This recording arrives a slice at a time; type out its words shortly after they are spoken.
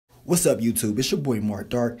What's up, YouTube? It's your boy Mark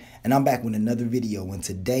Dark, and I'm back with another video. And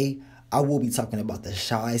today I will be talking about the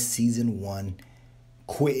Shy Season 1.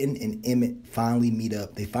 Quentin and Emmett finally meet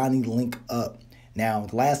up. They finally link up. Now,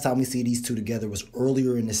 the last time we see these two together was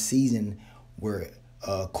earlier in the season where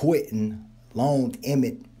Quentin loaned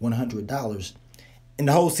Emmett $100. And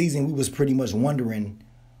the whole season we was pretty much wondering,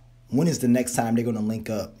 when is the next time they're going to link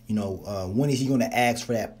up? You know, when is he going to ask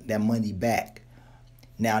for that money back?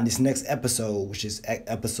 Now, in this next episode, which is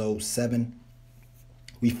episode 7,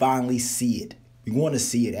 we finally see it. We want to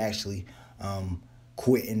see it, actually.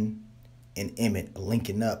 Quentin and Emmett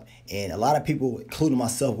linking up. And a lot of people, including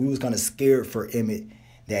myself, we was kind of scared for Emmett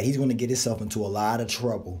that he's going to get himself into a lot of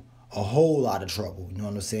trouble. A whole lot of trouble. You know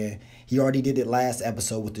what I'm saying? He already did it last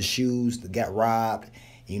episode with the shoes that got robbed.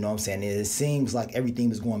 You know what I'm saying? And it seems like everything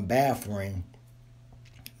was going bad for him.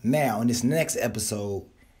 Now, in this next episode,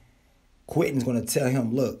 Quentin's going to tell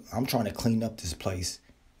him, look, I'm trying to clean up this place.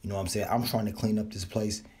 You know what I'm saying? I'm trying to clean up this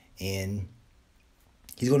place. And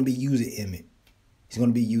he's going to be using Emmett. He's going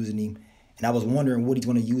to be using him. And I was wondering what he's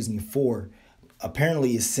going to use him for.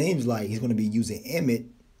 Apparently, it seems like he's going to be using Emmett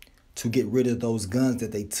to get rid of those guns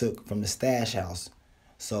that they took from the stash house.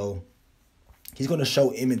 So he's going to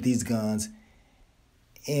show Emmett these guns.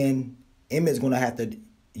 And Emmett's going to have to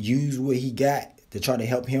use what he got to try to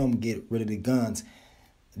help him get rid of the guns.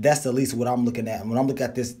 That's at least what I'm looking at. When I'm looking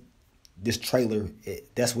at this trailer,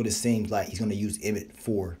 that's what it seems like he's going to use Emmett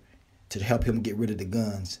for, to help him get rid of the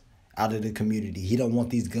guns out of the community. He don't want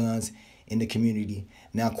these guns in the community.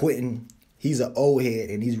 Now, Quentin, he's an old head,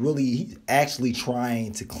 and he's actually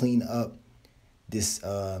trying to clean up this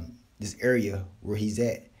this area where he's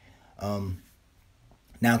at.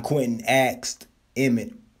 Now, Quentin asked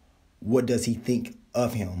Emmett, what does he think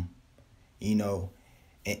of him? You know,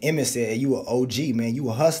 and Emmett said, you an OG, man. You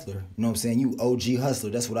a hustler. You know what I'm saying? You OG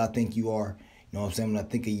hustler. That's what I think you are. You know what I'm saying? When I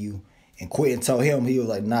think of you. And Quentin told him, he was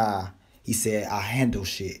like, nah. He said, I handle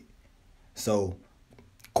shit. So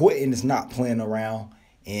Quentin is not playing around.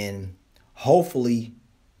 And hopefully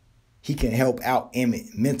he can help out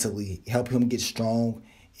Emmett mentally, help him get strong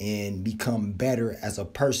and become better as a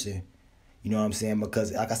person. You know what I'm saying?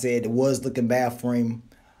 Because, like I said, it was looking bad for him.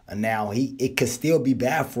 And now it could still be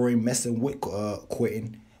bad for him messing with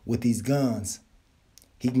Quentin with these guns.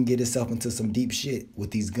 He can get himself into some deep shit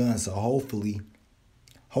with these guns. So hopefully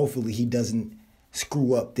he doesn't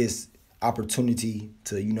screw up this opportunity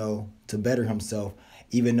to, you know, to better himself.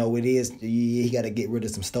 Even though it is, he got to get rid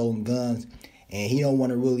of some stolen guns. And he don't want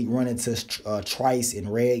to really run into Trice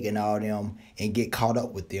and Reg and all them and get caught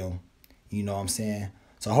up with them. You know what I'm saying?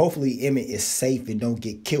 So hopefully Emmett is safe and don't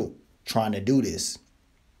get killed trying to do this.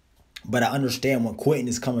 But I understand when Quentin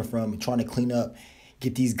is coming from and trying to clean up,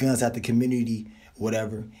 get these guns out the community,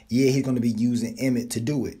 whatever. Yeah, he's going to be using Emmett to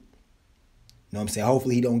do it. You know what I'm saying?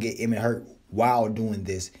 Hopefully he don't get Emmett hurt while doing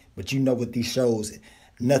this. But you know with these shows,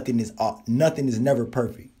 nothing is never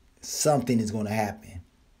perfect. Something is going to happen.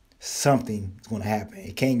 Something is going to happen.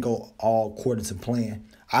 It can't go all according to plan.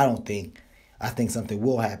 I don't think. I think something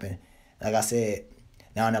will happen. Like I said,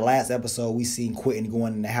 now in the last episode, we seen Quentin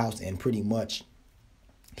going in the house and pretty much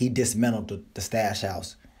he dismantled the stash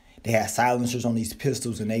house. They had silencers on these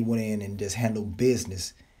pistols, and they went in and just handled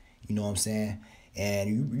business. You know what I'm saying?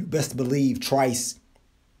 And you best believe Trice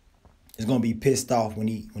is going to be pissed off when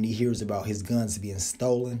he hears about his guns being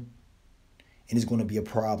stolen, and it's going to be a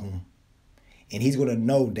problem. And he's going to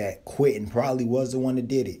know that Quentin probably was the one that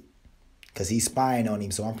did it because he's spying on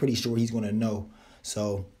him. So I'm pretty sure he's going to know.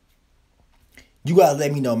 So you guys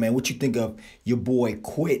let me know, man, what you think of your boy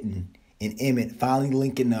Quentin and Emmett finally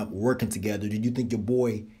linking up, working together. Did you think your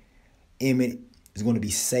boy Emmett is going to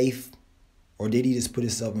be safe? Or did he just put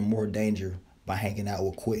himself in more danger by hanging out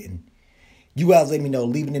with Quentin? You guys let me know.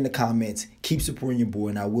 Leave it in the comments. Keep supporting your boy,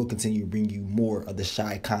 and I will continue to bring you more of the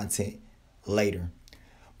Shy content later.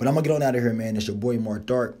 But I'm going to get on out of here, man. It's your boy Mark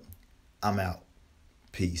Dark. I'm out.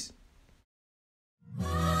 Peace.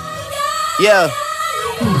 Yeah.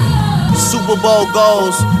 Super Bowl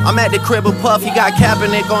goals. I'm at the crib of Puff. He got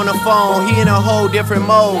Kaepernick on the phone. He in a whole different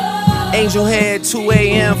mode. Angel Head 2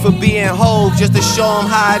 a.m. for being whole. Just to show him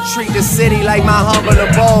how I treat the city like my humble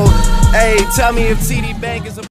abode. Hey, tell me if TD Bank is a